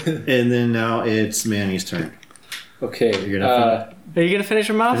grace. And then now it's Manny's turn. Okay. You're gonna Are you gonna finish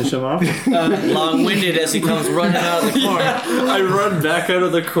him off? finish him off? Long-winded as he comes running out of the corner. I run back out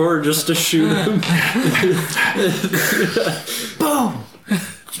of the core just to shoot him. Boom!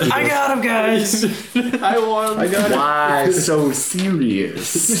 I got him, guys. I won. I got it. Why so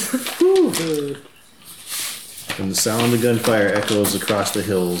serious? And the sound of the gunfire echoes across the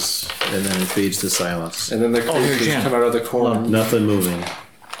hills, and then it fades to silence. And then the creatures Jan. come out of the corner. Nothing moving.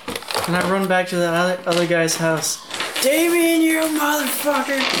 And I run back to the other guy's house. Damien, you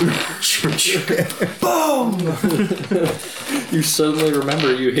motherfucker! Boom! You suddenly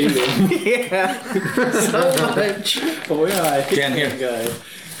remember you hate him. Yeah, so much. Oh yeah, I hate Jan, that here. guy.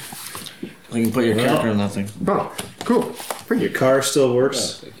 You can put your character in that thing. Oh, cool. Your car still Oh,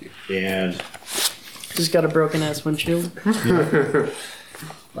 works, thank you. and Just got a broken ass windshield.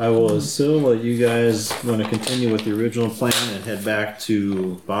 I will assume that you guys want to continue with the original plan and head back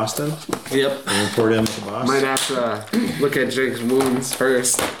to Boston Yep. and report him to the boss. Might have to look at Jake's wounds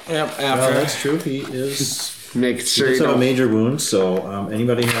first. Yep. Well, After. that's true. He is. Make He sure does you have a don't. major wound. So,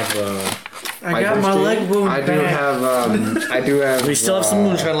 anybody have? I got my leg wound I do back. have. I do have. We still have some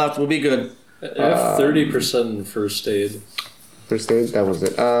moonshine left. We'll be good. I have 30% in first aid. First aid. That was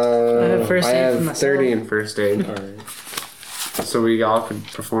it. have first I aid have for myself. 30 in first aid, Alright. so we all could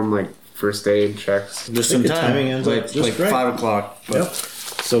perform like first aid checks. Just I in think the time. timing ends up like just right. 5 o'clock. But Yep.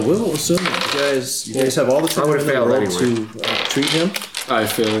 So we'll assume that you guys have all the time in would've the failed world anyway. to treat him. I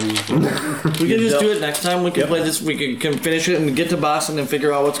failed. we can just Yep. do it next time. We can Yep. play this. We can finish it and get to Boston and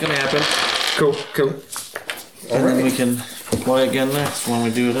figure out what's going to happen. Cool. And then we can play again next when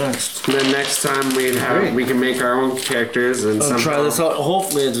we do it next. And then next time Great. we can make our own characters and I'll somehow try this out.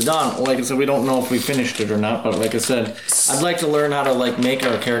 Hopefully it's done. Like I said, we don't know if we finished it or not. But like I said, I'd like to learn how to like make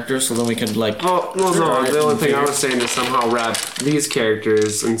our characters so then we can like. Well, no. The only thing I was saying is somehow wrap these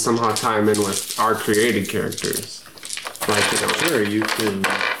characters and somehow tie them in with our created characters. Like Sure, you can.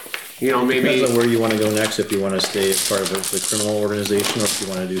 maybe Depends on where you want to go next. If you want to stay as part of the criminal organization, or if you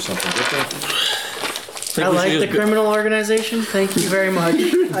want to do something different. I like the criminal organization. Thank you very much.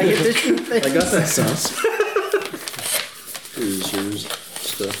 I get this thing. I got that sense. Cruisers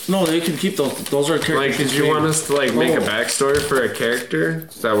stuff. No, they can keep those. Those are characters. like, did you want us to like make a Oh. backstory for a character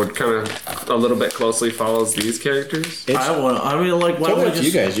that would kind of a little bit closely follows these characters? It's I want. I mean, like, why totally don't up we to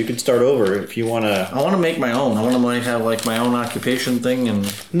you just? guys. You can start over if you want to. I want to make my own. I want to like have like my own occupation thing and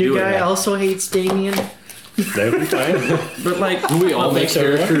New do it guy now. also hates Damien. That would be fine. But like, We all make makes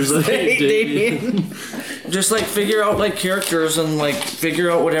everyone? characters that Hate hate Damien. Damien. just like figure out like characters and like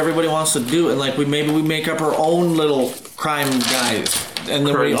figure out what everybody wants to do and like we make up our own little crime guys and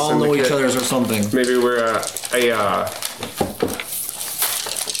then we Crime all know each syndicate. other's or something. Maybe we're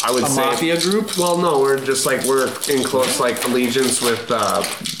I would A say mafia group? Well, no, we're just like we're in close like allegiance with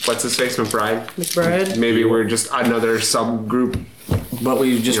what's his face, McBride. McBride. Maybe we're just another subgroup. But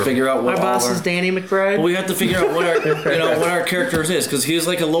we just figure out what My boss all is our, Danny but McBride. we have to figure out what our what our characters is because he's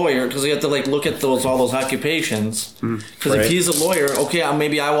like a lawyer because we have to like look at all those occupations because Right. if he's a lawyer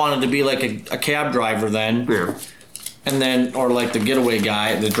maybe I wanted to be like a cab driver then Yeah. and then or like the getaway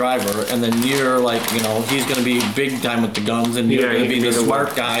guy, the driver, and then you're like, you know, he's gonna be big time with the guns, and you're gonna be the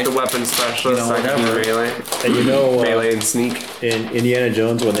smart guy, the weapon specialist, You know, I can whatever. do melee, And you know, melee and sneak. in Indiana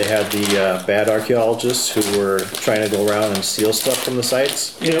Jones, when they had the bad archaeologists who were trying to go around and steal stuff from the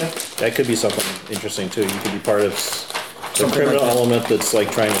sites, that could be something interesting too. You could be part of some criminal element that's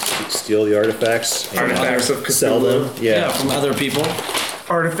like trying to steal the artifacts, and Artifacts of sell them. Cthulhu. yeah, from other people.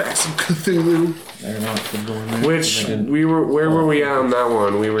 Artifacts of Cthulhu. I don't know if I could go in there. Which where were we at on that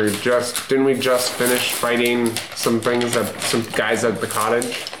one? We were didn't we just finish fighting some guys at the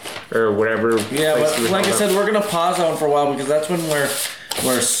cottage or whatever? Yeah, place but we like I held said, up? we're gonna pause on for a while because that's when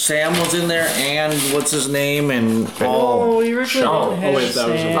where Sam was in there and what's his name and all Oh, we originally Shaw. didn't have wait, that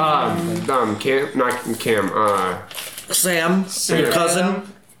was Sam. Cam, not Cam. Sam, your cousin.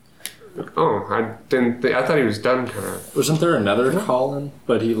 Oh, I didn't. I thought he was done, kind of. Wasn't there another Colin?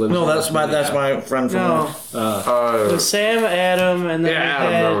 But he lives. No, in that's the my city. friend from No, it was Sam, Adam, and then Yeah,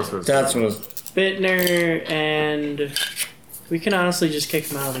 we Adam. That was had his. That's what it was. Bittner, and we can honestly just kick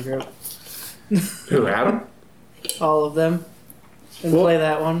them out of the group. Who, Adam? All of them. And Well- play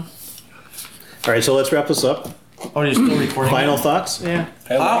that one. All right, so let's wrap this up. Oh, you're still recording. Final thoughts? Yeah.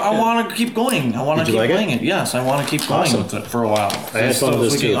 I want to keep going. I want to Did you keep like it? playing it? Yes, I want to keep going Awesome. with it for a while. I had fun with so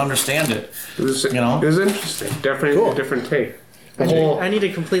this we too. can understand it. It was, You know? it was interesting. Definitely Cool. a different take. I need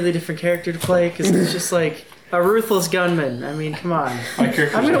a completely different character to play because it's just like a ruthless gunman. I mean, come on. I'm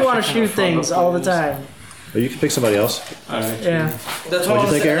gonna want to shoot things all the time. Or you can pick somebody else. Yeah. That's What'd what you I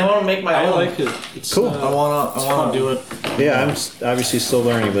think, say. Aaron? I want to make my I own. like it. It's, Cool. I wanna do it. Yeah, I'm obviously still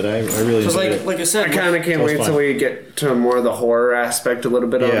learning, but I really Because enjoyed it. like I said, I kind of can't That was wait fun. till we get to more of the horror aspect a little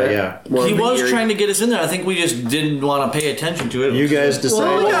bit of Yeah, it. yeah. More he of the was eerie- trying to get us in there. I think we just didn't want to pay attention to it. You guys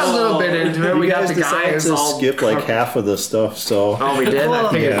decided. We got a little bit into it. You We got guys the decided guys to all skip like half of the stuff, so Oh, we did. I Well,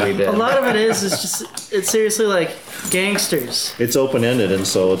 figured yeah. we did. A lot of it is just it's seriously like gangsters. it's open ended, and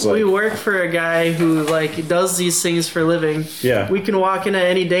so it's like We work for a guy who like does these things for a living. yeah. We can walk in at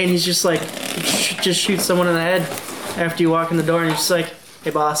any day and he's just like just shoot someone in the head after you walk in the door and he's just like, hey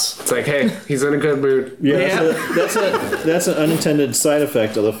boss. It's like, hey, he's in a good mood. Yeah, that's an unintended side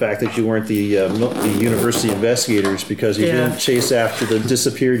effect of the fact that you weren't the university investigators because you Yeah. didn't chase after the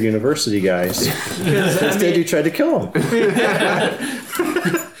disappeared university guys. Instead, you tried to kill them.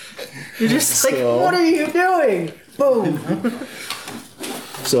 You're just like, So- what are you doing? Boom.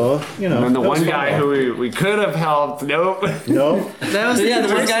 So you know. And the that was one fun, guy though. who we could have helped, nope. No, That was Yeah, the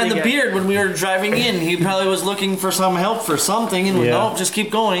one university guy in the guy. beard when we were driving in, he probably was looking for some help for something, and Yeah. nope, just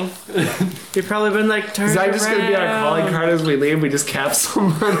keep going. He'd probably been like, turn Is that just gonna be our around. calling card as we leave? We just cap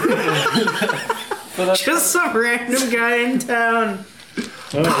someone. Just some random guy in town. oh,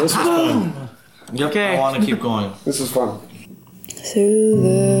 this was fun. Yep, Okay. I want to keep going. This is fun. Through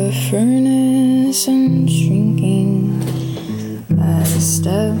the furnace and shrinking as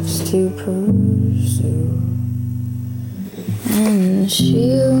steps to pursue and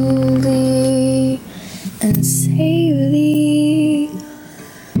shield thee and save thee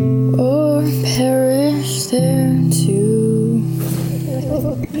or perish there too.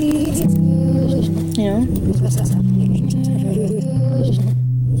 You know?